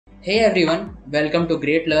Hey everyone, welcome to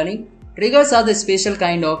Great Learning. Triggers are the special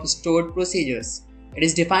kind of stored procedures. It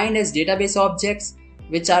is defined as database objects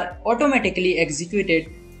which are automatically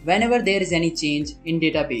executed whenever there is any change in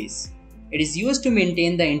database. It is used to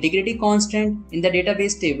maintain the integrity constant in the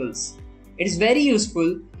database tables. It is very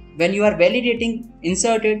useful when you are validating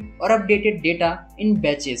inserted or updated data in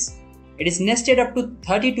batches. It is nested up to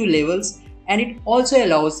 32 levels and it also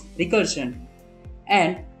allows recursion,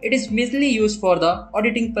 and it is mainly used for the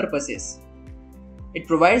auditing purposes. It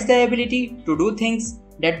provides the ability to do things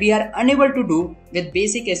that we are unable to do with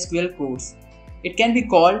basic SQL codes. It can be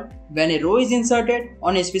called when a row is inserted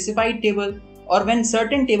on a specified table or when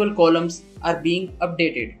certain table columns are being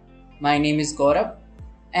updated. My name is Gaurav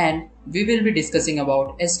and we will be discussing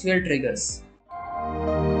about SQL triggers.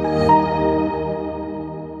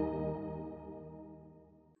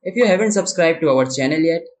 If you haven't subscribed to our channel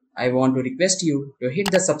yet, I want to request you to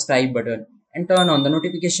hit the subscribe button and turn on the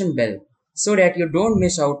notification bell so that you don't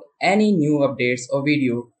miss out any new updates or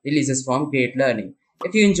video releases from Great Learning.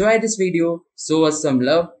 If you enjoy this video, show us some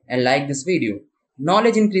love and like this video.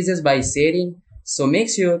 Knowledge increases by sharing, so make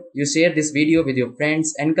sure you share this video with your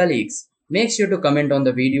friends and colleagues. Make sure to comment on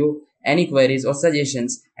the video, any queries or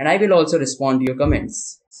suggestions, and I will also respond to your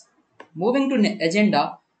comments. Moving to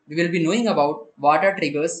agenda, we will be knowing about what are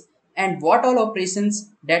triggers and what all operations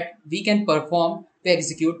that we can perform to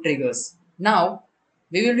execute triggers. Now,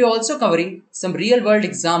 we will be also covering some real world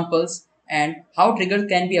examples and how triggers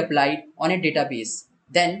can be applied on a database.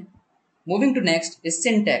 Then, moving to next is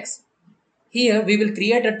syntax. Here we will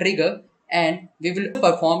create a trigger and we will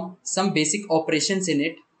perform some basic operations in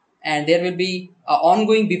it, and there will be a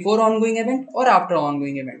ongoing before ongoing event or after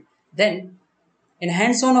ongoing event. Then in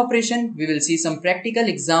hands-on operation, we will see some practical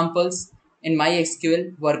examples in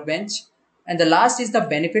MySQL Workbench. And the last is the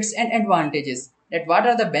benefits and advantages. That what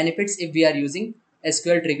are the benefits if we are using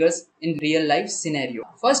SQL triggers in real life scenario.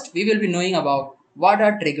 First, we will be knowing about what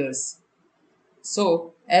are triggers.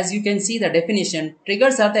 So, as you can see the definition,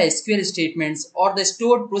 triggers are the SQL statements or the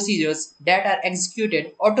stored procedures that are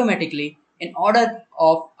executed automatically in order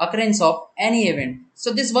of occurrence of any event.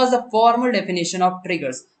 So this was the formal definition of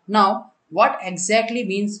triggers. Now, what exactly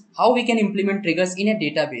means how we can implement triggers in a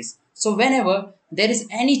database? So whenever there is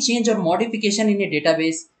any change or modification in a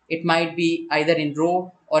database, it might be either in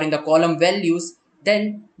row or in the column values,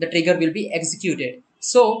 then the trigger will be executed.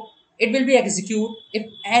 So it will be executed if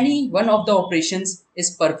any one of the operations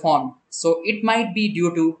is performed. So it might be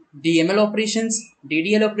due to DML operations,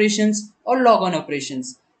 DDL operations or logon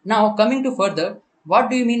operations. Now coming to further, what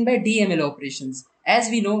do you mean by DML operations? As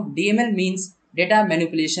we know, DML means data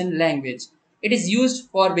manipulation language. It is used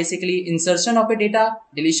for basically insertion of a data,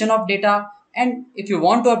 deletion of data, and if you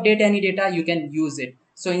want to update any data, you can use it.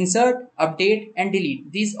 So insert, update and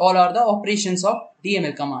delete. These all are the operations of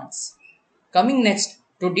DML commands. Coming next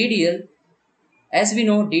to DDL, as we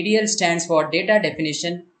know, DDL stands for data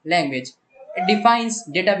definition language. It defines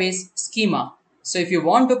database schema. So if you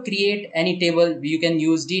want to create any table, you can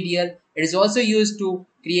use DDL. It is also used to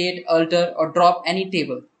create, alter or drop any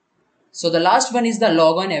table. So the last one is the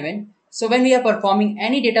logon event. So when we are performing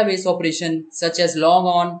any database operation such as log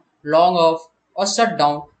on, log off or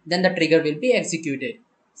shutdown, then the trigger will be executed.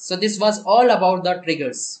 So this was all about the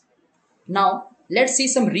triggers. Now let's see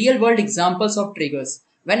some real world examples of triggers.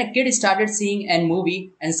 When a kid started seeing a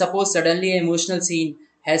movie and suppose suddenly an emotional scene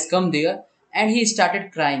has come there and he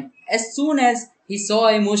started crying. As soon as he saw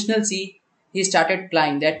an emotional scene, he started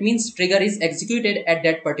crying. That means trigger is executed at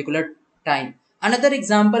that particular time. Another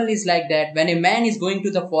example is like that when a man is going to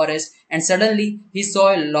the forest and suddenly he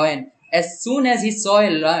saw a lion. As soon as he saw a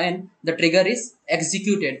lion, the trigger is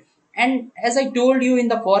executed. And as I told you in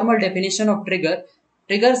the formal definition of trigger,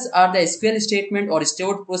 triggers are the SQL statement or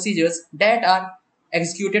stored procedures that are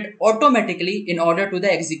executed automatically in order to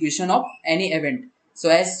the execution of any event. So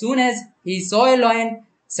as soon as he saw a lion,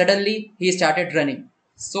 suddenly he started running.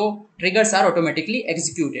 So triggers are automatically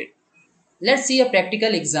executed. Let's see a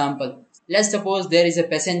practical example. Let's suppose there is a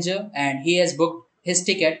passenger and he has booked his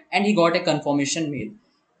ticket and he got a confirmation mail.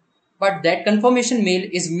 But that confirmation mail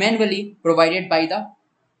is manually provided by the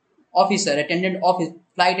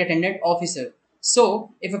flight attendant officer.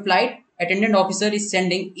 So if a flight attendant officer is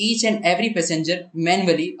sending each and every passenger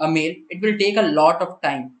manually a mail, it will take a lot of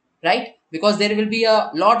time, right? Because there will be a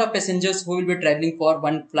lot of passengers who will be traveling for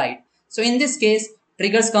one flight. So in this case,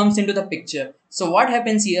 triggers comes into the picture. So what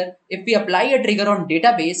happens here, if we apply a trigger on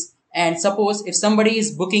database and suppose if somebody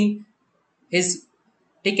is booking his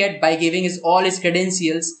ticket by giving all his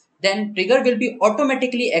credentials, then trigger will be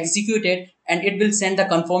automatically executed and it will send the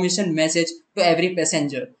confirmation message to every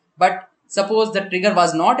passenger. But suppose the trigger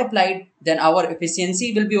was not applied, then our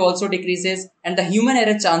efficiency will be also decreases and the human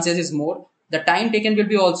error chances is more. The time taken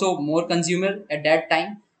will be also more consumer at that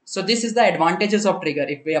time. So this is the advantages of trigger.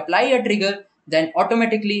 If we apply a trigger, then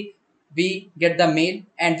automatically we get the mail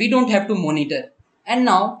and we don't have to monitor. And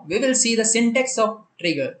now we will see the syntax of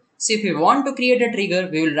trigger. So if we want to create a trigger,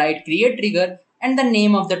 we will write create trigger and the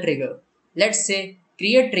name of the trigger. Let's say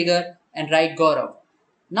create trigger and write Gaurav.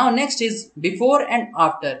 Now next is before and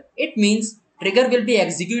after. It means trigger will be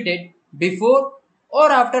executed before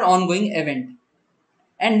or after ongoing event.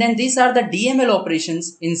 And then these are the DML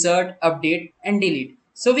operations: insert, update and delete.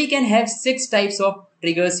 So we can have 6 types of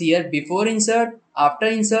triggers here: before insert,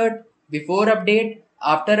 before update,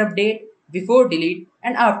 after update, before delete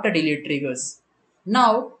and after delete triggers.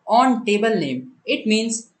 Now on table name, it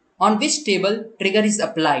means on which table trigger is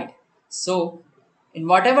applied. So in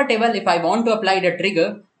whatever table, if I want to apply the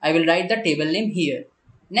trigger, I will write the table name here.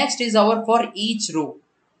 Next is our for each row.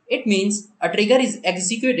 It means a trigger is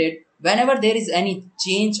executed whenever there is any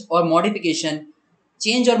change or modification.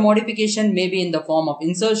 Change or modification may be in the form of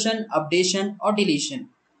insertion, updation or deletion.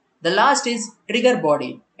 The last is trigger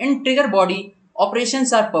body. In trigger body,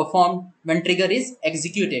 operations are performed when trigger is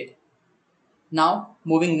executed. Now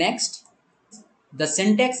moving next, the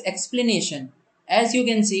syntax explanation. As you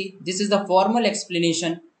can see, this is the formal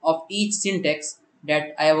explanation of each syntax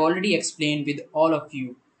that I have already explained with all of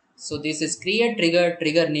you. So this is create trigger,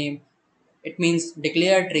 trigger name. It means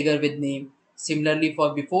declare trigger with name. Similarly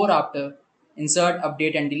for before, after, insert,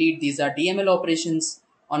 update and delete. These are DML operations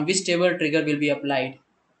on which table trigger will be applied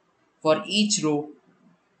for each row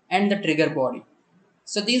and the trigger body.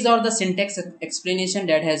 So these are the syntax explanation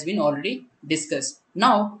that has been already discussed.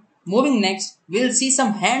 Now moving next, we'll see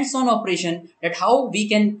some hands-on operation that how we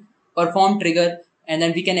can perform trigger and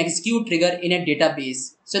then we can execute trigger in a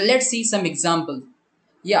database. So let's see some example.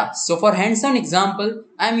 Yeah, so for hands-on example,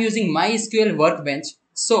 I am using MySQL Workbench.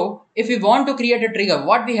 So if we want to create a trigger,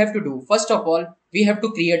 what we have to do? First of all, we have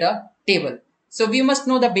to create a table. So we must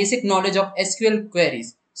know the basic knowledge of SQL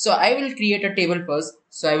queries. So I will create a table first.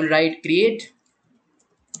 So I will write create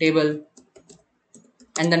table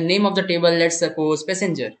and the name of the table, let's suppose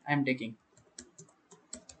passenger I am taking,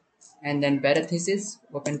 and then parenthesis,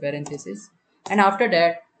 open parenthesis, and after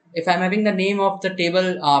that if I'm having the name of the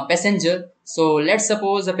table passenger, so let's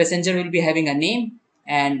suppose the passenger will be having a name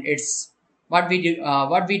and it's what we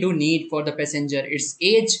do need for the passenger, its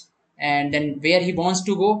age and then where he wants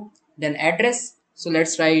to go, then address. So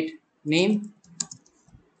let's write name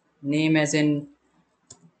as in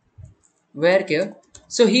varchar.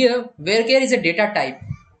 So here varchar is a data type,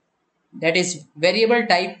 that is variable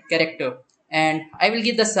type character, and I will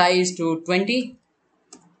give the size to 20.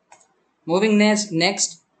 Moving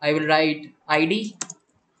next I will write id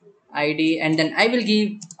and then I will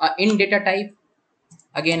give in data type,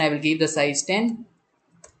 again I will give the size 10,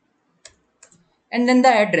 and then the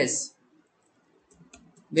address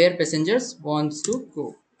where passengers wants to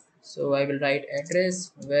go. So I will write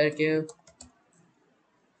address varchar,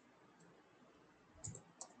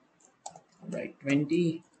 write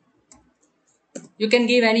 20. You can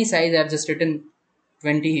give any size, I have just written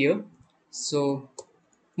 20 here. So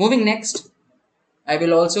moving next, I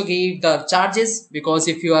will also give the charges, because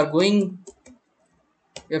if you are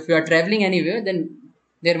traveling anywhere, then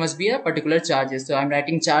there must be a particular charges. So I'm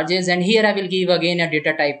writing charges, and here I will give again a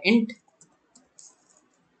data type int.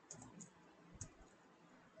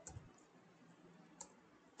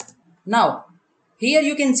 Now here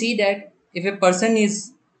you can see that if a person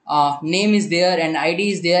is name is there and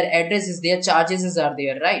ID is there, address is there, charges are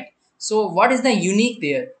there, right? So what is the unique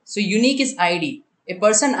there? So unique is ID. A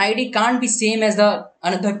person ID can't be same as the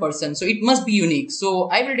another person, so it must be unique. So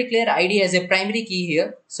I will declare ID as a primary key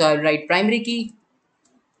here. So I'll write primary key,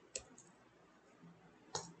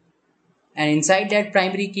 and inside that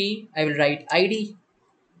primary key I will write ID.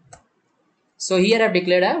 So here I've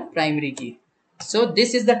declared a primary key. So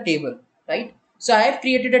this is the table, right? So I have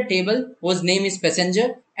created a table whose name is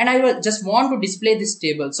passenger, and I will just want to display this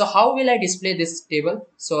table. So how will I display this table?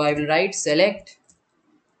 So I will write select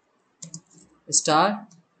star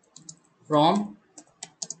from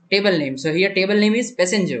table name. So here table name is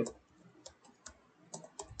passenger,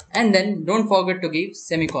 and then don't forget to give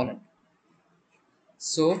semicolon.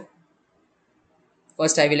 So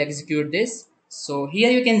first I will execute this. So here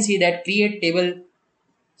you can see that create table.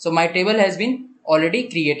 So my table has been already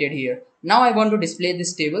created here. Now I want to display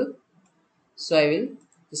this table. So I will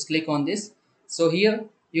just click on this. So here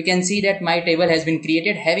you can see that my table has been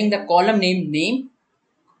created having the column name,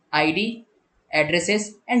 ID,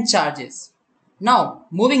 addresses and charges. Now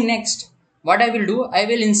moving next, what I will do, I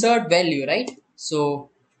will insert value, right? So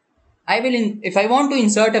if I want to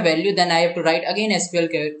insert a value, then I have to write again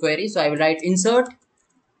SQL query. So I will write insert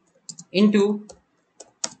into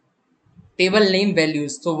table name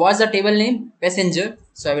values. So what's the table name? Passenger.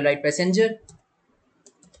 So I will write passenger,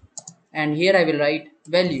 and here I will write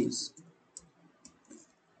values.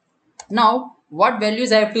 Now what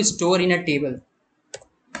values I have to store in a table?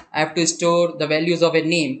 I have to store the values of a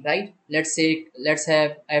name, right? Let's say,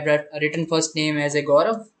 I have written first name as a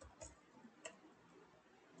Gaurav,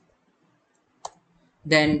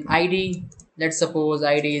 then ID, let's suppose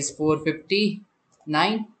ID is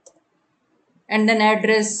 459, and then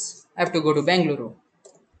address, I have to go to Bengaluru.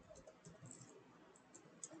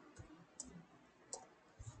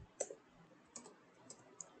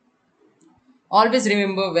 Always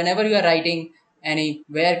remember, whenever you are writing any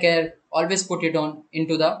varchar, always put it on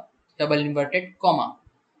into the double inverted comma.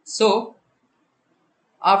 So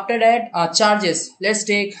after that, charges, let's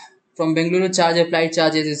take from Bengaluru charge, flight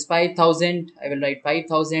charges is 5,000. I will write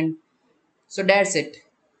 5,000. So that's it.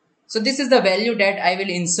 So this is the value that I will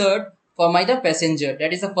insert for the passenger.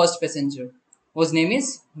 That is the first passenger whose name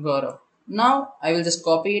is Gaurav. Now I will just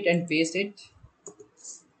copy it and paste it.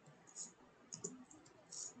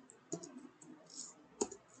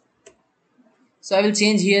 So I will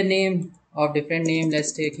change here name of different name.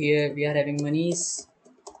 Let's take here, we are having Manish.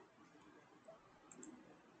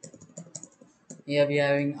 Here we are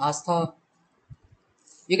having Astha.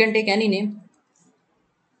 You can take any name.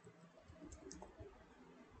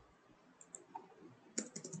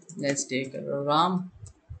 Let's take Ram.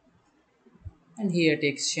 And here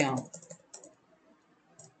take Shyam.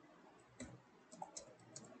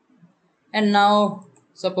 And now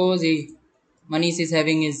suppose Manish is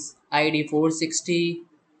having his ID 460,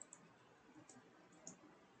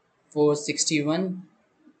 461,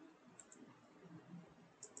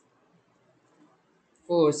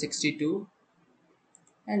 462,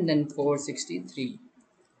 and then 463.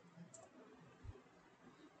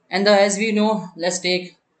 And as we know, let's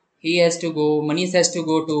take, Manish has to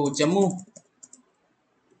go to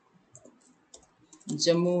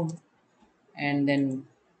Jammu, and then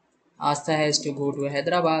Astha has to go to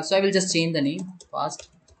Hyderabad. So I will just change the name fast.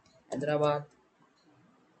 Hyderabad,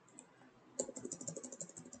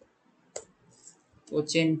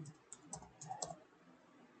 Cochin,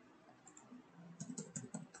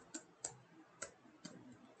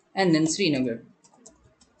 and then Srinagar.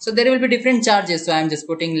 So there will be different charges. So I am just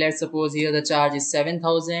putting, let's suppose here the charge is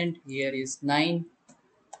 7,000. Here is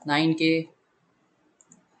 9K,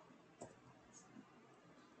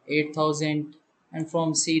 8,000, and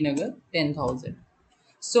from Srinagar 10,000.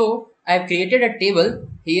 So I have created a table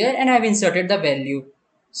here and I have inserted the value.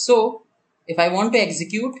 So if I want to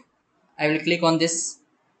execute, I will click on this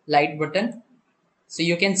light button. So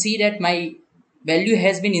you can see that my value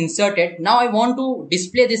has been inserted. Now I want to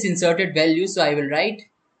display this inserted value. So I will write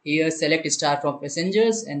here select star from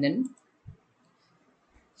passengers, and then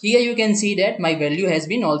here you can see that my value has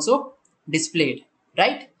been also displayed,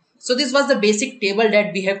 right? So this was the basic table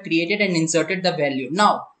that we have created and inserted the value.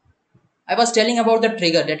 Now I was telling about the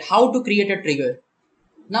trigger, that how to create a trigger.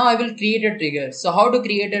 Now I will create a trigger. So how to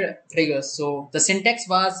create a trigger? So the syntax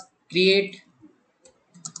was create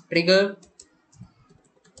trigger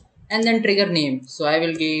and then trigger name. So I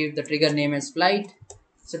will give the trigger name as flight.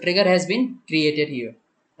 So trigger has been created here,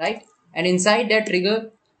 right? And inside that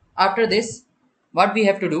trigger, after this, what we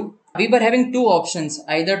have to do, we were having two options,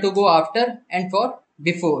 either to go after and for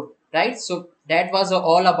before, right? So that was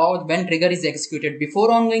all about when trigger is executed, before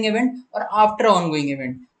ongoing event or after ongoing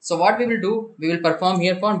event. So what we will do, we will perform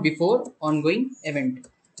here for before ongoing event.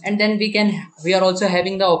 And then we are also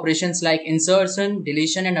having the operations like insertion,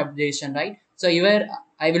 deletion, and updation, right? So here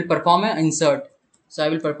I will perform an insert. So I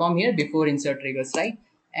will perform here before insert triggers, right?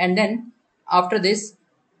 And then after this,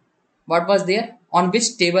 what was there, on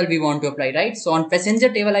which table we want to apply, right? So on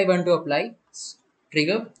passenger table I want to apply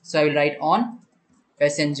trigger. So I will write on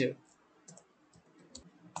passenger.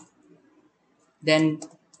 Then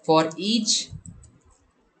for each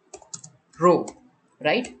row,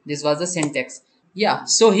 right? This was the syntax. Yeah,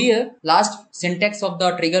 so here last syntax of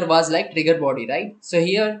the trigger was like trigger body, right? So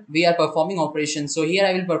here we are performing operation. So here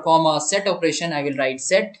I will perform a set operation. I will write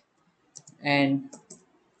set, and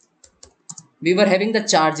we were having the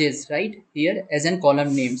charges right here as in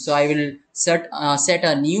column name. So I will set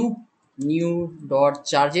a new dot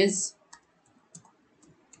charges.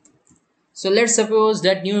 So let's suppose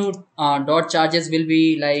that new dot charges will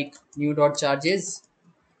be like new dot charges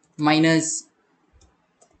minus,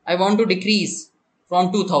 I want to decrease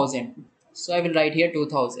from 2000. So I will write here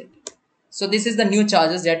 2000. So this is the new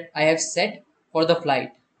charges that I have set for the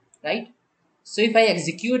flight, right? So if I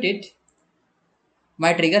execute it,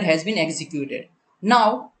 my trigger has been executed.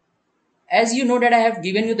 Now, as you know that I have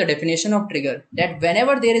given you the definition of trigger, that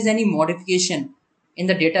whenever there is any modification in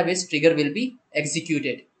the database, trigger will be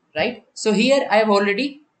executed, right? So here I have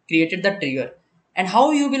already created the trigger. And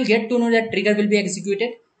how you will get to know that trigger will be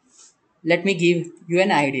executed? Let me give you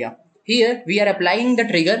an idea. Here we are applying the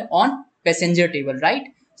trigger on passenger table,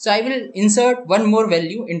 right? So I will insert one more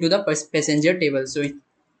value into the passenger table. So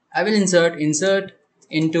I will insert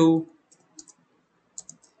into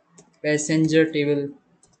passenger table,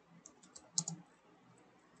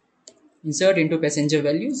 insert into passenger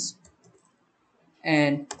values,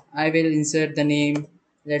 and I will insert the name,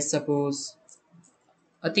 let's suppose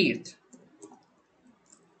Atirth,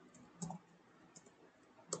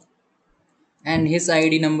 and his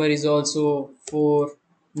ID number is also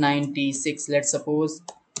 496, let's suppose,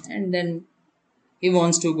 and then he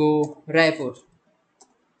wants to go Raipur.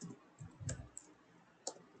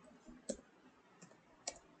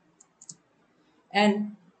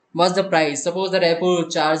 And what's the price? Suppose the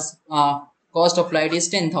Raipur charge cost of flight is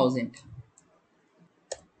 10,000.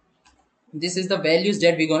 This is the values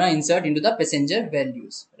that we're gonna insert into the passenger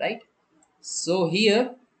values, right? So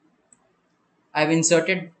here I've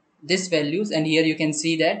inserted this values, and here you can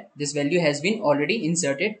see that this value has been already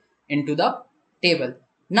inserted into the table.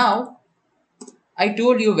 Now I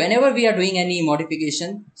told you whenever we are doing any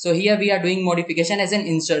modification, so here we are doing modification as an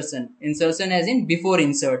insertion as in before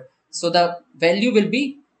insert. So the value will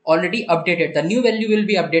be already updated. The new value will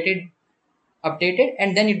be updated,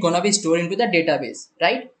 and then it's gonna be stored into the database,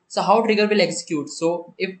 right? So how trigger will execute?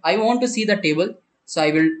 So if I want to see the table, so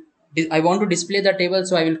I want to display the table,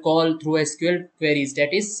 so I will call through SQL queries,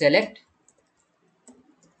 that is select.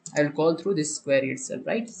 I will call through this query itself,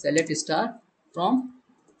 right? Select star from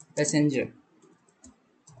passenger.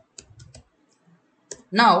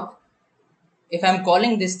 Now if I'm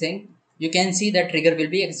calling this thing, you can see that trigger will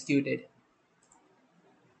be executed.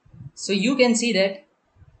 So you can see that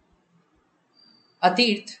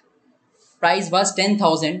Atirth price was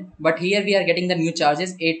 10,000, but here we are getting the new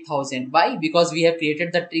charges 8,000. Why? Because we have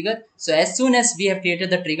created the trigger. So as soon as we have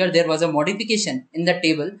created the trigger, there was a modification in the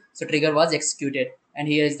table. So trigger was executed. And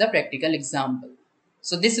here is the practical example.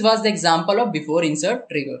 So this was the example of before insert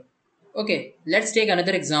trigger. Okay, let's take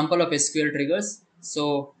another example of SQL triggers.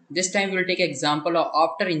 So this time we will take example of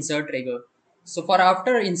after insert trigger. So for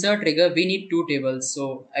after insert trigger, we need two tables.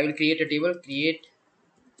 So I will create a table, create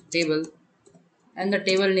table, and the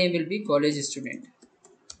table name will be college student.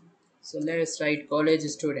 So let us write college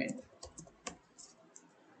student.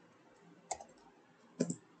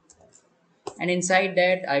 And inside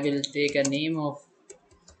that I will take a name of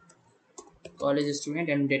college student,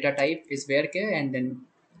 and data type is varchar, and then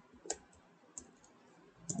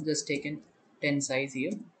I've just taken 10 size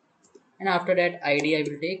here. And after that ID I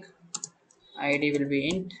will take, ID will be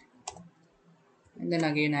int, and then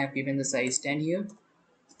again I have given the size 10 here,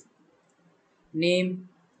 name,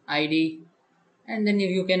 ID, and then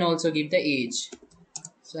you can also give the age.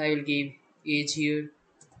 So I will give age here,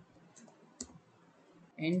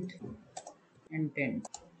 int, and 10.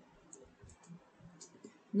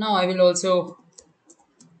 Now I will also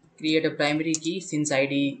create a primary key, since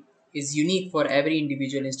ID is unique for every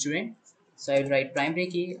individual student. So I will write primary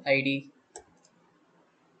key ID,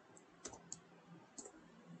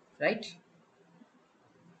 right?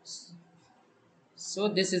 So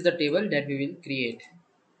this is the table that we will create.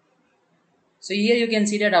 So here you can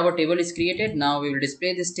see that our table is created. Now we will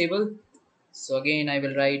display this table. So again I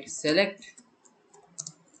will write select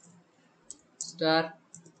star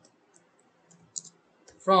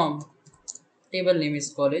from table name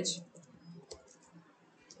is college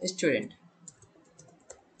student.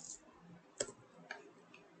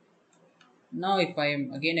 Now if I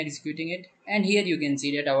am again executing it, and here you can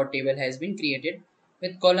see that our table has been created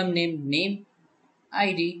with column name,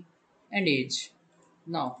 ID, and age.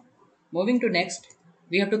 Now moving to next,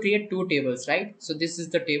 we have to create two tables, right? So this is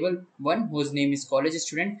the table 1 whose name is college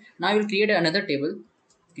student. Now I will create another table,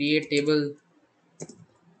 create table,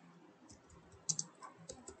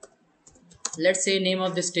 let's say name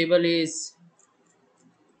of this table is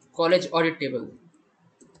college audit table.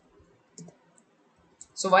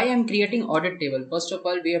 So why I am creating audit table? First of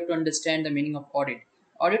all, we have to understand the meaning of audit.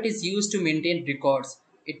 Audit is used to maintain records.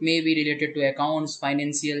 It may be related to accounts,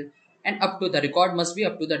 financial, and up to the record must be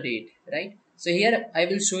up to the date, right? So here I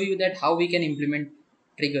will show you that how we can implement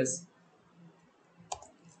triggers.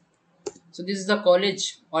 So this is the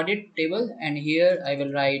college audit table, and here I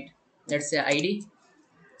will write, let's say ID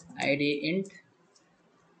int,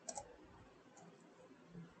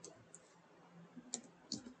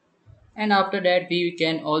 and after that we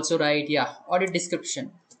can also write audit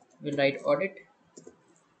description. We'll write audit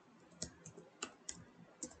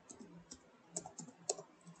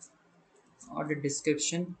audit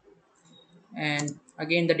description, and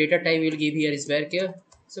again the data type we will give here is varchar.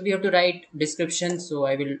 So we have to write description, so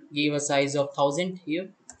I will give a size of 1000 here,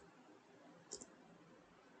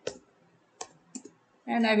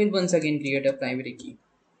 and I will once again create a primary key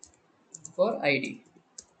for id.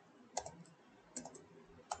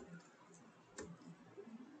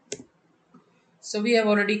 So we have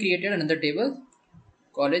already created another table,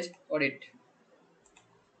 college audit.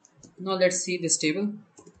 Now let's see this table.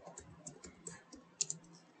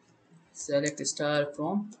 Select star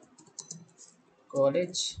from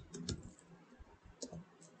college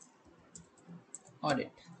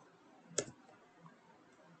audit.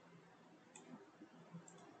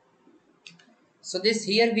 So this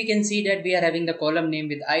here we can see that we are having the column name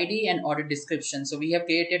with ID and audit description. So we have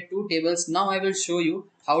created two tables. Now I will show you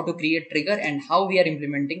how to create trigger and how we are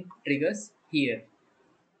implementing triggers here.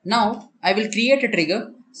 Now I will create a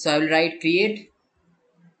trigger. So I will write create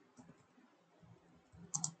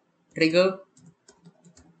trigger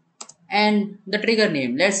and the trigger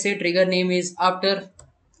name. Let's say trigger name is after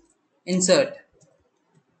insert.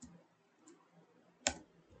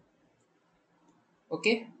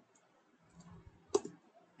 Okay.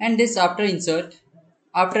 And this after insert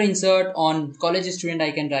on college student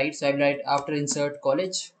I can write. So I will write after insert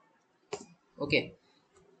college. Okay.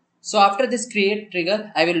 So after this create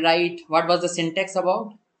trigger, I will write what was the syntax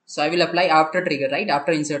about. So I will apply after trigger, right?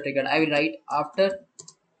 After insert trigger, I will write after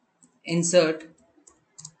insert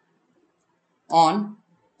on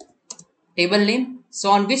table name. So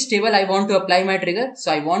on which table I want to apply my trigger?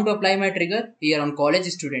 So I want to apply my trigger here on college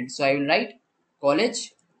student. So I will write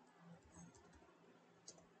college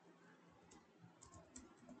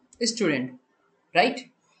student,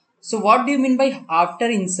 right? So what do you mean by after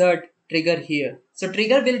insert trigger here? So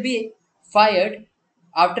trigger will be fired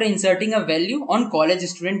after inserting a value on college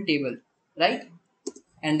student table, right?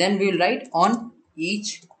 And then we will write on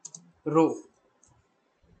each row.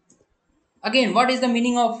 Again, what is the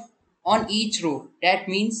meaning of on each row? That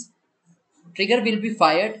means trigger will be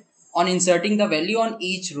fired on inserting the value on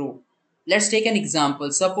each row. Let's take an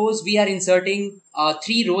example. Suppose we are inserting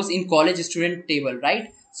 3 rows in college student table,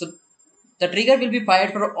 right? So the trigger will be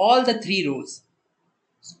fired for all the 3 rows.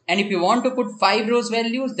 And if you want to put 5 rows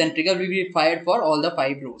values, then trigger will be fired for all the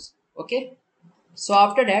 5 rows. Okay. So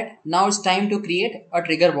after that, now it's time to create a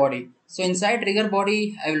trigger body. So inside trigger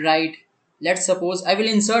body, I will write, let's suppose I will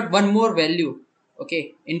insert one more value.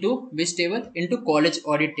 Okay. Into which table? Into college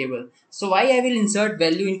audit table. So why I will insert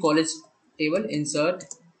value in college table? Insert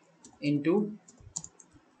into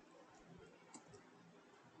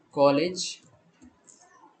college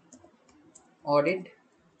audit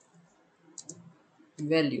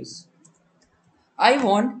values. I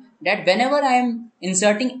want that whenever I am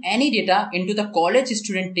inserting any data into the college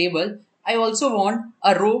student table, I also want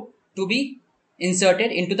a row to be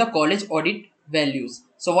inserted into the college audit values.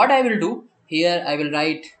 So what I will do here, I will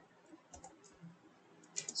write,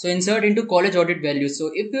 so insert into college audit values.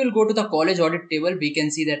 So if we will go to the college audit table, we can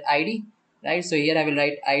see that ID, right? So here I will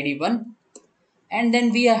write ID1, and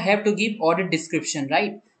then we have to give audit description,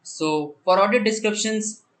 right? So for audit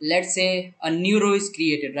descriptions, let's say a new row is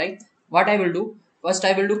created, right? What I will do, first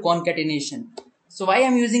I will do concatenation. So why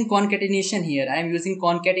I'm using concatenation here? I am using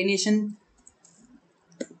concatenation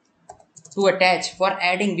to attach. For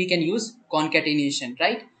adding we can use concatenation,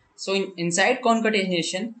 right? So inside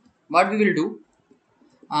concatenation, what we will do,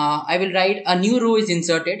 I will write a new row is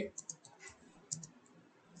inserted.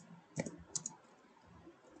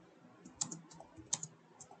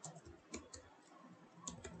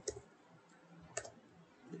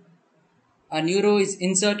 A new row is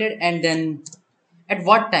inserted, and then at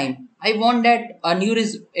what time I want that a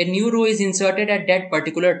new row is inserted at that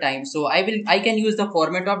particular time. So I can use the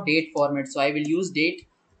format of date format. So I will use date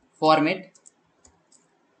format,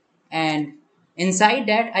 and inside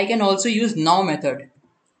that I can also use now method.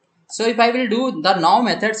 So if I will do the now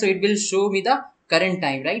method, so it will show me the current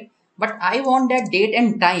time, right? But I want that date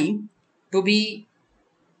and time to be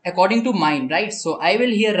according to mine, right? So I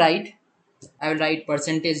will write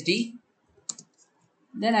percentage D.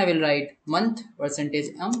 Then I will write month, percentage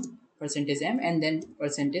M, and then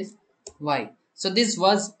percentage Y. So this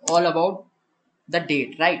was all about the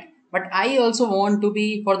date, right? But I also want to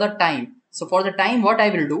be for the time. So for the time, what I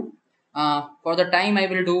will do, for the time I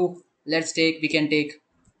will do, we can take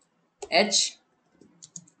H.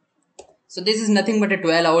 So this is nothing but a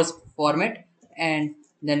 12 hours format, and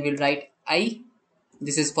then we'll write I.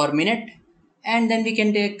 This is for minute, and then we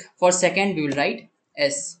can take for second, we will write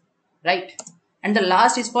S, right? And the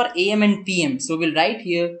last is for AM and PM. So we'll write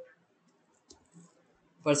here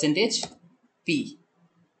percentage P,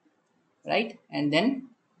 right? And then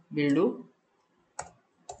we'll do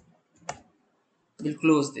We'll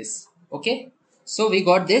close this. Okay. So we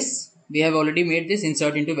got this. We have already made this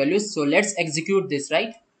insert into values. So let's execute this,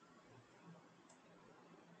 right?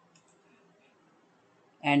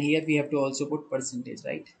 And here we have to also put percentage,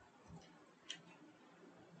 right?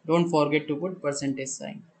 Don't forget to put percentage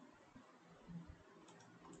sign.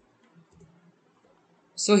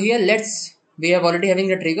 So here we have already having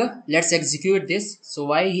the trigger. Let's execute this. So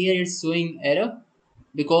why here it's showing error?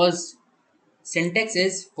 Because syntax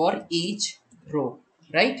is for each row,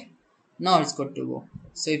 right? Now it's good to go.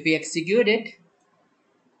 So if we execute it,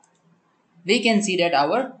 we can see that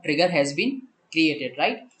our trigger has been created,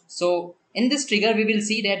 right? So in this trigger, we will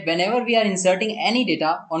see that whenever we are inserting any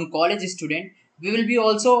data on college student, we will be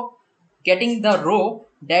also getting the row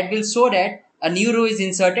that will show that a new row is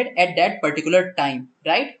inserted at that particular time,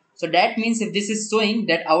 right? So that means if this is showing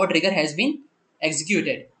that our trigger has been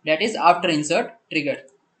executed, that is after insert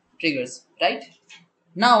triggers, right?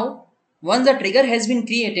 Now, once the trigger has been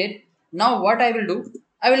created, now what I will do,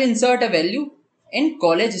 I will insert a value in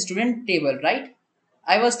college student table, right?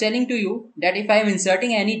 I was telling to you that if I am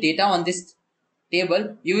inserting any data on this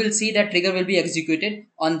table, you will see that trigger will be executed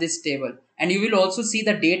on this table, and you will also see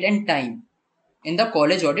the date and time in the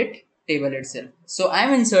college audit table itself. So I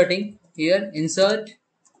am inserting here, insert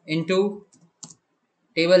into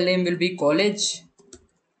table name will be college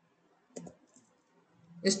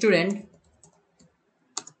student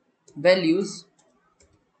values,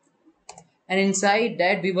 and inside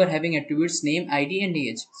that we were having attributes name, id and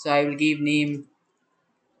age. So I will give name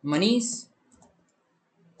Manish,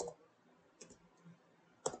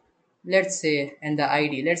 let's say, and the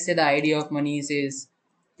id, let's say the id of Manish is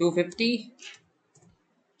 250,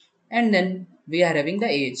 and then we are having the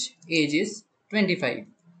age is 25,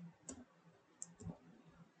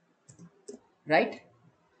 right?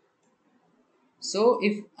 So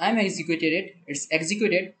if I'm executed it, it's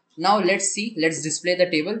executed. Now let's see, let's display the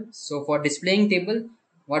table. So for displaying table,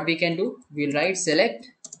 what we can do, we'll write select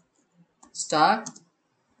star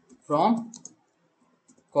from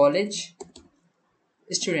college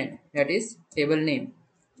student, that is table name.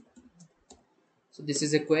 So this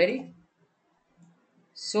is a query.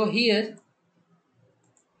 So here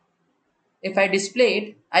if I display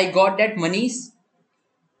it, I got that Manish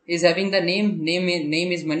is having the name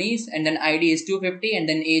is Manish, and then id is 250, and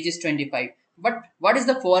then age is 25. But what is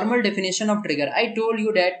the formal definition of trigger? I told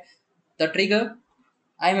you that the trigger,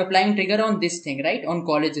 I am applying trigger on this thing, right, on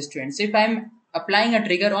college students. So if I am applying a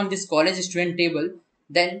trigger on this college student table,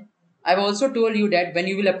 then I've also told you that when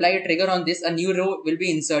you will apply a trigger on this, a new row will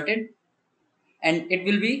be inserted, and it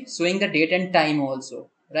will be showing the date and time also,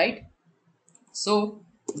 right? So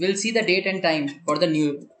we'll see the date and time for the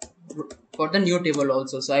new table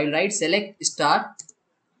also. So I will write select star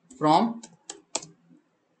from,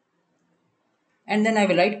 and then I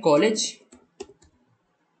will write college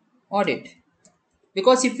audit.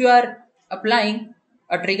 Because if you are applying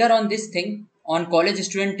a trigger on this thing on college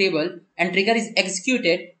student table and trigger is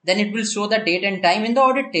executed, then it will show the date and time in the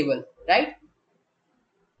audit table, right?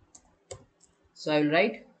 So I will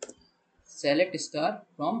write select star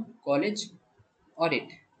from college audit.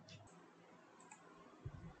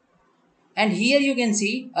 And here you can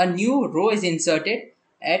see a new row is inserted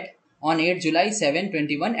at on 8 July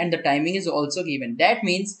 7/21, and the timing is also given. That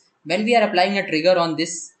means when we are applying a trigger on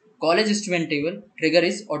this college student table, trigger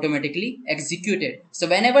is automatically executed. So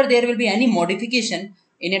whenever there will be any modification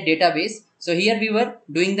in a database, so here we were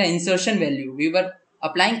doing the insertion value, we were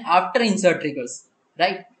applying after insert triggers,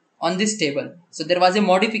 right, on this table. So there was a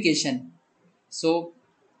modification, so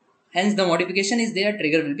hence the modification is there,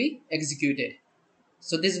 trigger will be executed.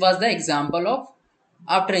 So this was the example of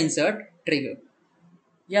after insert trigger.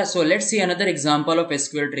 Yeah, so let's see another example of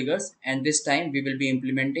SQL triggers, and this time we will be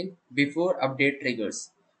implementing before update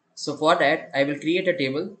triggers. So for that I will create a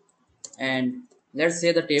table, and let's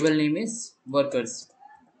say the table name is workers.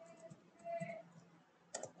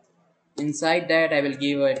 Inside that I will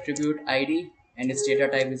give a attribute ID and its data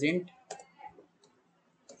type is int,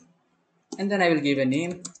 and then I will give a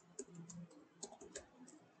name,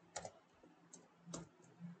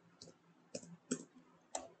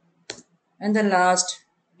 and then last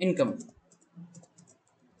income.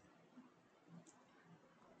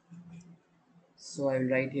 So I will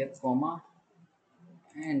write here comma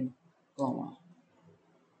and comma.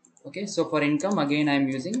 Okay, so for income again I am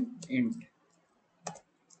using int.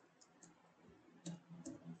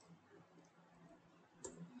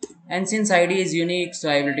 And since id is unique, so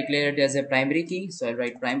I will declare it as a primary key. So I'll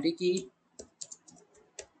write primary key,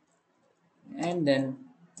 and then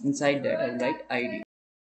inside that I'll write id.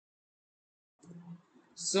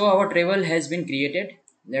 So our table has been created.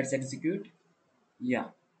 Let's execute. Yeah.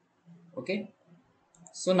 Okay.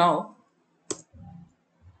 So now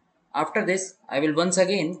after this I will once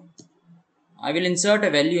again I will insert a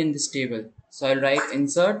value in this table. So I'll write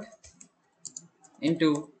insert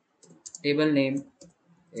into table name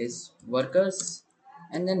is workers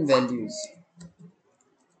and then values.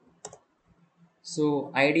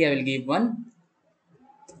 So ID I will give 1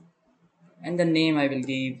 and the name I will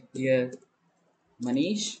give here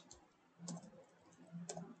Manish,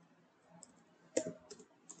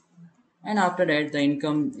 and after that the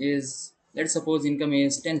income is, let's suppose income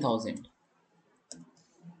is 10,000.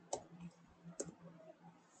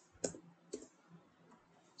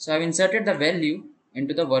 So I've inserted the value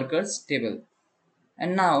into the workers table,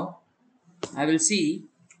 and now I will see,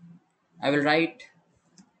 I will write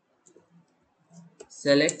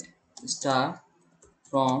select star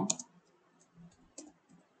from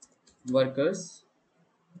workers,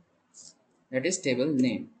 that is table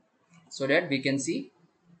name, so that we can see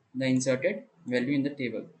the inserted value in the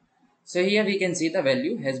table. So here we can see the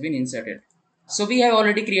value has been inserted. So we have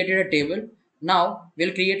already created a table. Now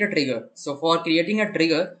we'll create a trigger. So for creating a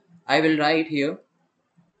trigger, I will write here.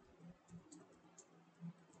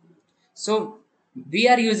 So we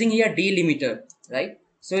are using here delimiter, right?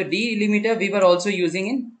 So delimiter we were also using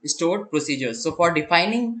in stored procedures. So for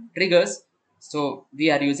defining triggers, so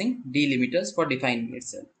we are using delimiters for defining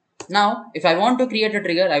itself. Now if I want to create a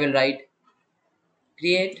trigger, I will write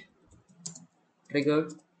create trigger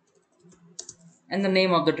and the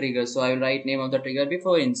name of the trigger. So I will write name of the trigger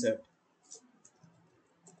before insert,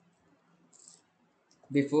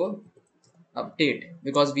 before update,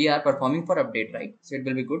 because we are performing for update, right? So it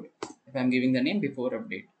will be good if I'm giving the name before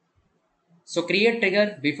update. So create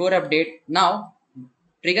trigger before update. Now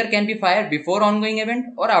trigger can be fired before ongoing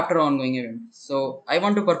event or after ongoing event. So I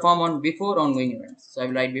want to perform on before ongoing event. So I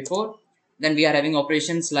will write before. Then we are having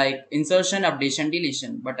operations like insertion, updation,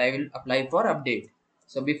 deletion, but I will apply for update.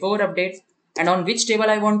 So before update, and on which table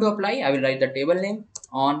I want to apply, I will write the table name.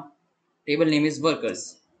 On table name is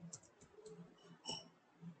workers.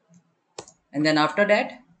 And then after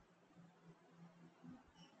that,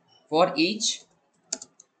 for each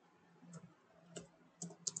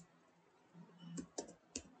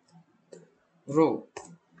row.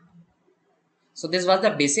 So this was the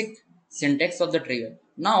basic syntax of the trigger.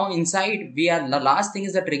 Now inside we are, the last thing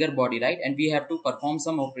is the trigger body, right? And we have to perform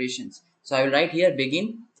some operations. So I will write here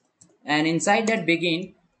begin, and inside that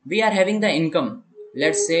begin we are having the income.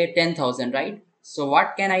 Let's say 10,000, right? So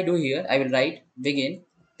what can I do here? I will write begin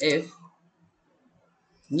if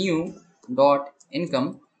new dot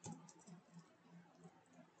income,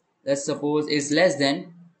 let's suppose, is less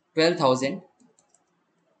than 12,000,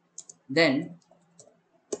 then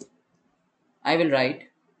I will write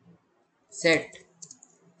set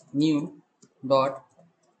new dot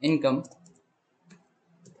income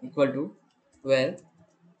equal to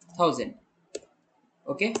 12,000.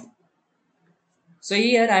 Okay, so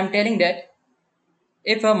here I am telling that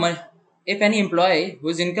if if any employee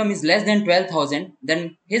whose income is less than 12,000,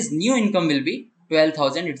 then his new income will be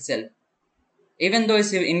 12,000 itself. Even though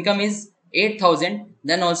his income is 8,000,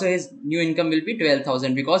 then also his new income will be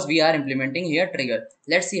 12,000, because we are implementing here trigger.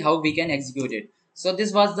 Let's see how we can execute it. So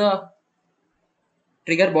this was the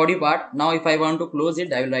trigger body part. Now if I want to close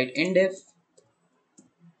it, I will write end if,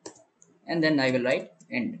 and then I will write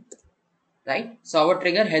end, right? So our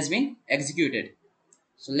trigger has been executed.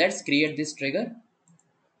 So let's create this trigger.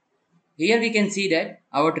 Here we can see that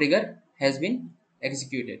our trigger has been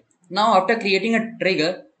executed. Now after creating a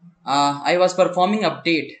trigger, I was performing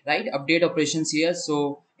update, right? Update operations here.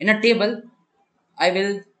 So in a table, I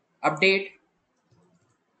will update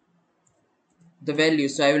the value.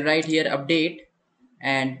 So I will write here update,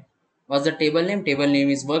 and what's the table name? Table name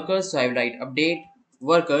is workers. So I will write update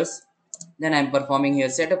workers. Then I'm performing here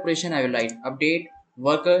set operation. I will write update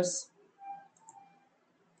workers.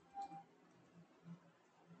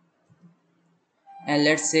 And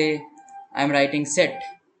let's say I'm writing set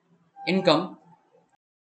income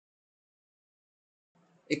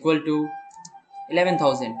equal to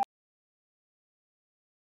 11,000,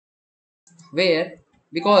 where,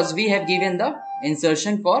 because we have given the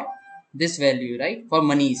insertion for this value, right, for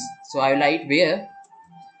monies. So I will write where,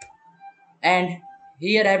 and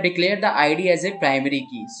here I have declared the id as a primary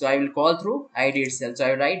key, so I will call through id itself. So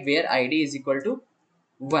I will write where id is equal to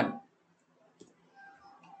 1.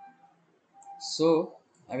 So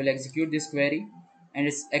I will execute this query, and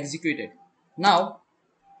it's executed. Now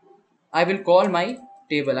I will call my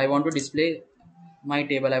table. I want to display my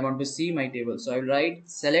table. I want to see my table. So I will write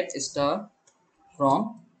select star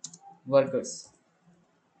from workers.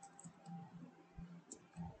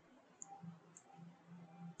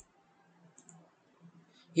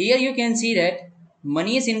 Here you can see that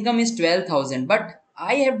money's income is 12,000, but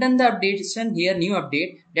I have done the updation here, new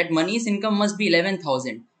update, that money's income must be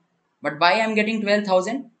 11,000. But why I'm getting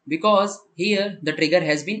 12,000? Because here the trigger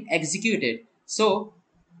has been executed. So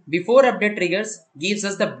before update triggers gives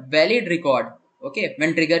us the valid record, okay,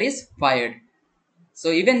 when trigger is fired.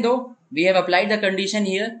 So even though we have applied the condition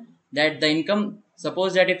here that the income,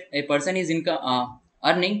 suppose that if a person is income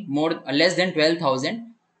earning more less than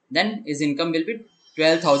 12,000, then his income will be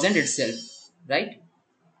 12,000 itself, right?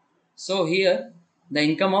 So here the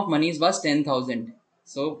income of monies was 10,000.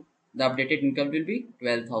 So the updated income will be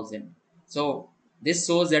 12,000. So this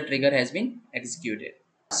shows that trigger has been executed.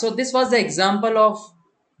 So this was the example of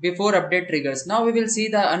before update triggers. Now we will see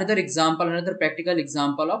the another example, another practical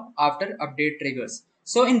example of after update triggers.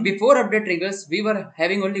 So in before update triggers we were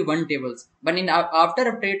having only one tables, but in after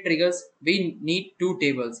update triggers we need two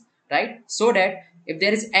tables, right? So that if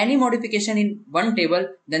there is any modification in one table,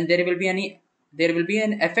 then there will be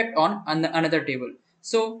an effect on another table.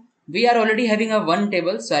 So we are already having a one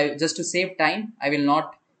table, so just to save time I will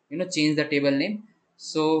not change the table name.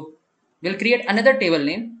 So we'll create another table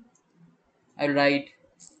name. I'll write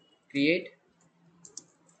create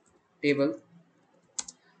table,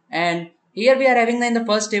 and here we are having in the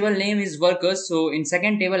first table name is workers. So in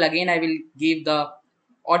second table again I will give the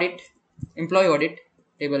audit, employee audit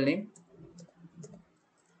table name,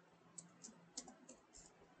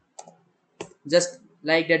 just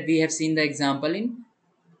like that we have seen the example in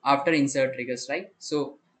after insert triggers, right?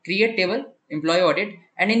 So create table employee audit,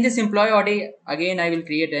 and in this employee audit again I will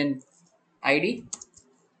create an id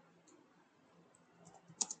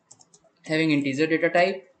having integer data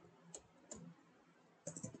type,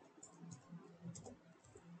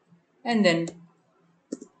 and then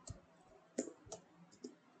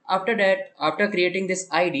after that, after creating this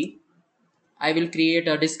id I will create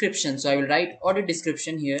a description. So I will write audit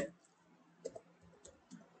description here,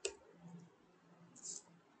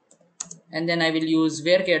 and then I will use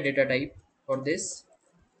varchar data type for this.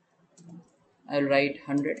 I will write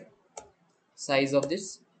 100 size of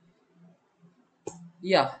this,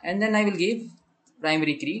 yeah, and then I will give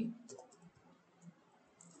primary key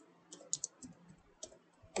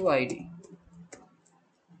to id.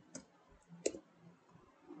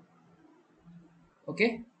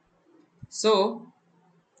 Okay, so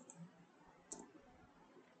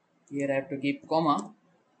here I have to keep comma.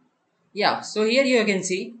 Yeah, so here you can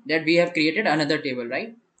see that we have created another table,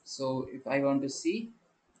 right? So if I want to see,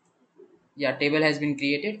 yeah, table has been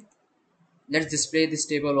created. Let's display this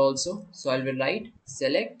table also. So I will write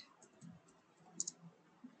select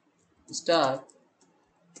star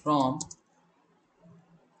from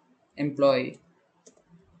employee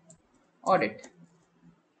audit.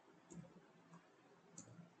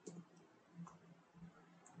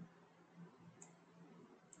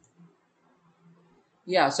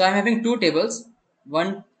 Yeah, so I'm having two tables.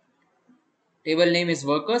 One table name is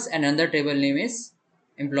workers and another table name is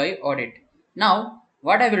employee audit. Now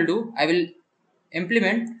what I will do, I will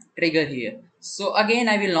implement trigger here. So again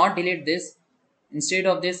I will not delete this. Instead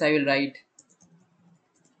of this I will write,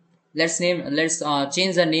 let's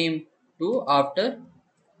change the name to after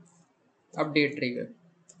update trigger,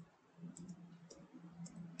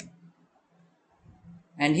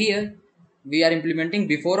 and here we are implementing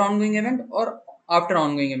before ongoing event or after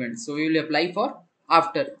ongoing event. So we will apply for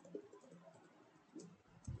after.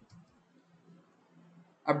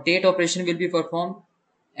 Update operation will be performed,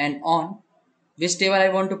 and on which table I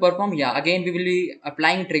want to perform, yeah, again we will be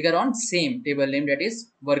applying trigger on same table name, that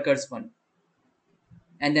is workers one,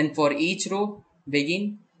 and then for each row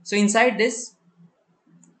begin. So inside this,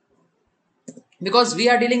 because we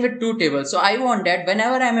are dealing with two tables, so I want that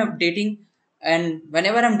whenever I'm updating and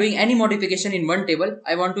whenever I'm doing any modification in one table,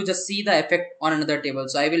 I want to just see the effect on another table.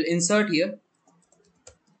 So I will insert here,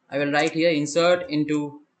 I will write here insert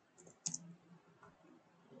into,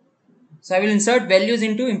 so I will insert values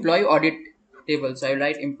into employee audit table. So I will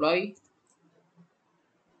write employee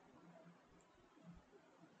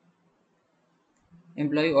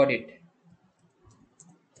audit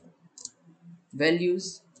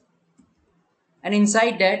values, and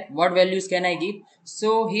inside that what values can I give?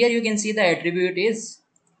 So here you can see the attribute is,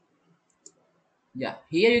 yeah,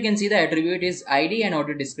 here you can see the attribute is id and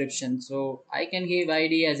audit description. So I can give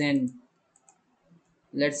id as in,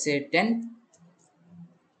 let's say 10,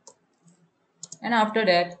 and after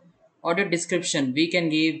that audit description we can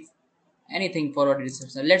give anything for audit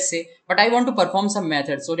description, let's say. But I want to perform some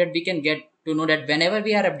method so that we can get to know that whenever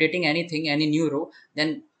we are updating anything, any new row,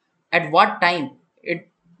 then at what time it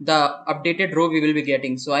the updated row we will be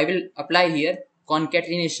getting. So I will apply here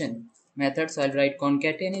concatenation method. So I'll write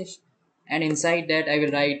concatenation, and inside that I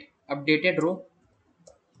will write updated row.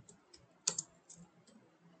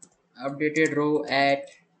 updated row at,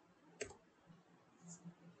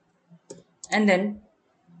 and then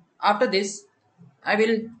after this I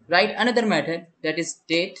will write another method, that is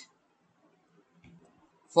date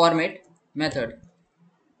format method.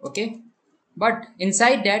 Okay, but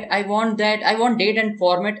inside that I want date and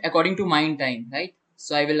format according to mine time, right?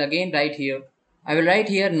 So I will again write here, I will write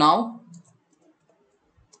here now.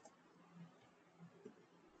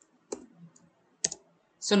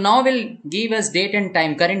 So now will give us date and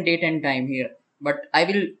time, current date and time here, but I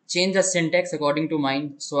will change the syntax according to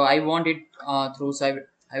mine. So I want it through, so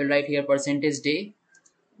I will write here percentage day,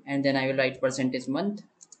 and then I will write percentage month,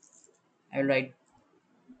 I will write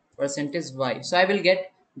percentage y. So I will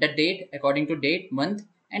get the date according to date, month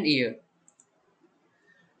and year.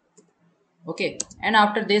 Okay, and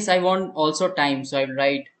after this I want also time, so I will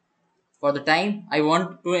write for the time I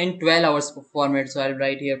want to in 12 hours format, so I will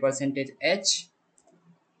write here percentage h.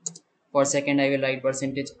 For second I will write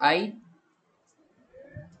percentage I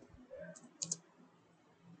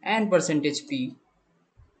and percentage p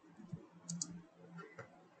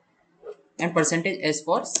and percentage s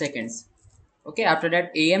for seconds. Okay, after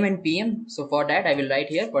that am and pm, so for that I will write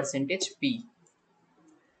here percentage p,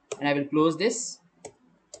 and I will close this.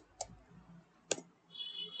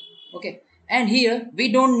 Okay, and here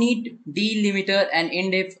we don't need delimiter and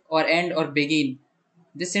end if or end or begin.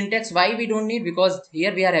 This syntax, why we don't need? Because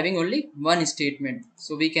here we are having only one statement,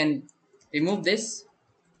 so we can remove this.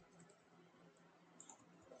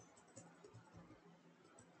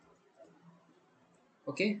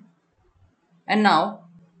 Okay, and now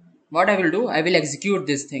what I will do, I will execute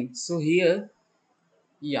this thing. So here,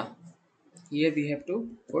 yeah, here we have to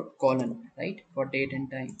put colon, right, for date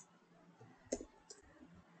and time.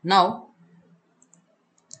 Now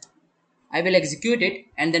I will execute it,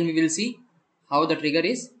 and then we will see how the trigger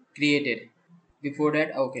is created. Before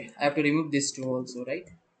that, okay, I have to remove this too also, right?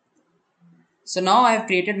 So now I have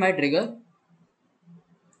created my trigger,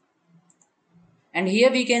 and here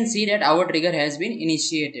we can see that our trigger has been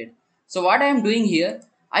initiated. So what I am doing here,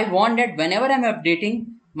 I want that whenever I am updating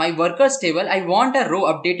my workers table, I want a row,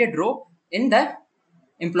 updated row in the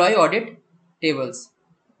employee audit tables.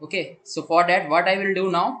 Okay, so for that what I will do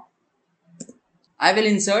now, I will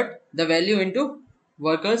insert the value into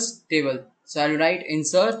workers table. So I will write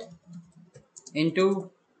insert into,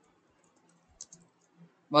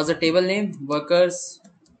 was the table name, workers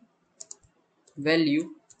values,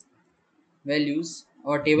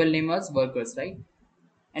 our table name was workers, right?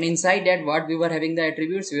 And inside that what we were having the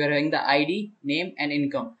attributes, we were having the id, name and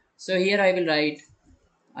income. So here I will write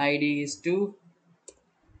id is 2,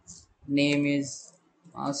 name is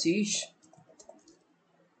Ashish,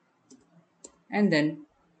 and then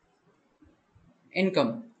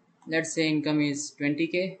income, let's say income is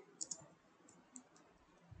 20k,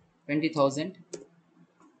 20,000.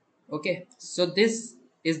 Okay, so this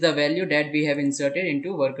is the value that we have inserted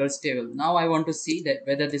into workers table. Now I want to see that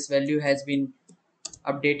whether this value has been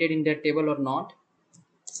updated in that table or not.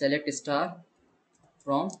 Select star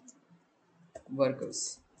from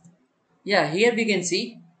workers. Yeah, here we can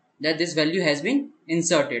see that this value has been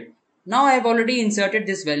inserted. Now I have already inserted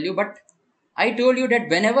this value, but I told you that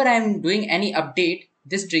whenever I am doing any update,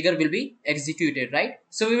 this trigger will be executed, right?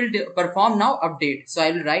 So we will perform now update. So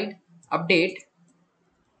I will write update,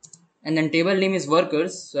 and then table name is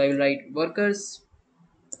workers, so I will write workers,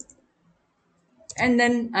 and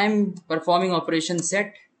then I'm performing operation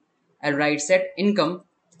set. I'll write set income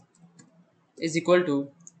is equal to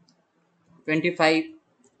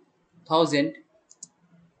 25,000,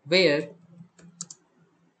 where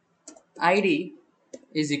id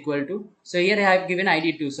is equal to, so here I have given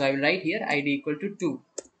id 2, so I will write here id equal to 2.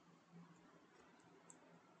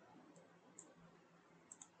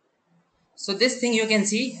 So this thing you can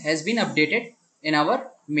see has been updated in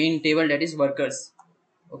our main table, that is workers.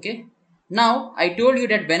 Okay, now I told you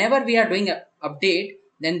that whenever we are doing a update,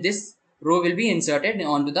 then this row will be inserted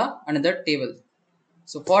onto the another table.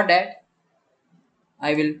 So for that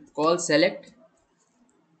I will call select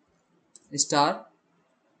star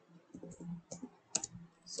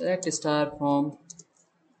from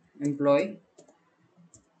employee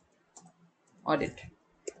audit.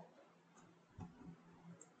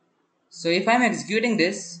 So if I am executing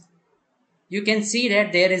this, you can see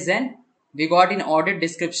that there is we got in audit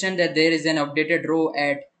description that there is an updated row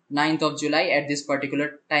at 9th of July at this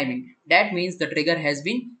particular timing. That means the trigger has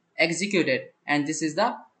been executed, and this is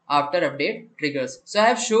the after update triggers. So I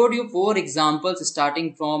have showed you 4 examples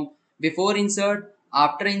starting from before insert,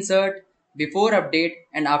 after insert, before update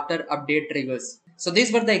and after update triggers. So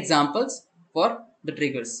these were the examples for the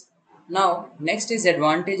triggers. Now next is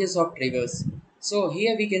advantages of triggers. So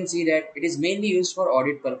here we can see that it is mainly used for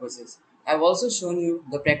audit purposes. I've also shown you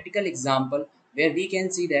the practical example where we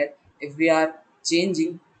can see that if we are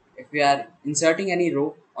changing, if we are inserting any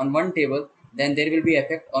row on one table, then there will be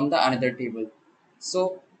effect on the another table.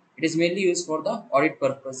 So it is mainly used for the audit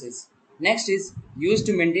purposes. Next is used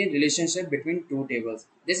to maintain relationship between two tables.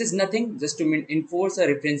 This is nothing just to enforce a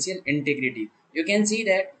referential integrity. You can see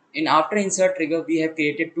that in after insert trigger we have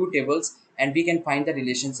created two tables and we can find the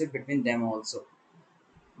relationship between them also.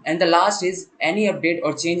 And the last is any update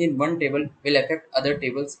or change in one table will affect other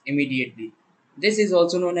tables immediately. This is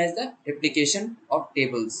also known as the replication of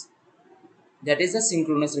tables. That is the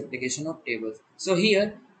synchronous replication of tables. So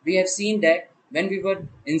here we have seen that when we were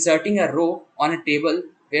inserting a row on a table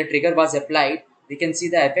where trigger was applied, we can see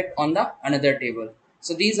the effect on the another table.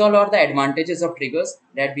 So these all are the advantages of triggers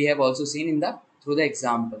that we have also seen in the through the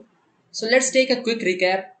example. So let's take a quick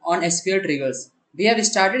recap on SQL triggers. We have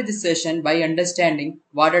started this session by understanding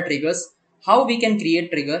what are triggers, how we can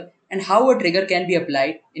create trigger, and how a trigger can be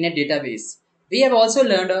applied in a database. We have also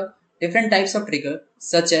learned different types of trigger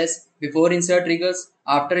such as before insert triggers,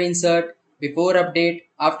 after insert, before update,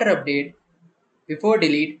 after update, before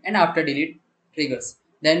delete and after delete triggers.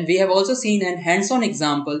 Then we have also seen an hands-on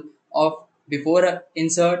example of before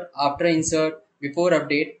insert, after insert, before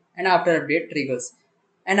update and after update triggers.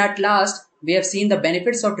 And at last, we have seen the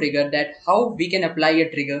benefits of trigger, that how we can apply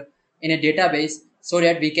a trigger in a database so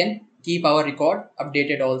that we can keep our record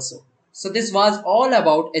updated also. So this was all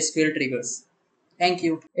about SQL triggers. Thank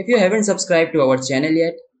you. If you haven't subscribed to our channel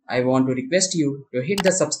yet, I want to request you to hit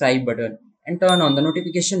the subscribe button and turn on the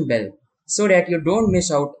notification bell so that you don't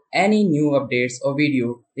miss out any new updates or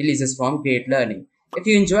video releases from Great Learning. If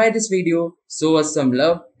you enjoy this video, show us some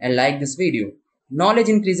love and like this video. Knowledge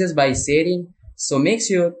increases by sharing, so make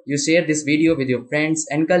sure you share this video with your friends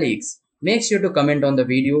and colleagues. Make sure to comment on the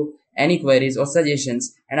video any queries or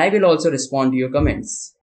suggestions, and I will also respond to your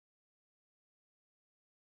comments.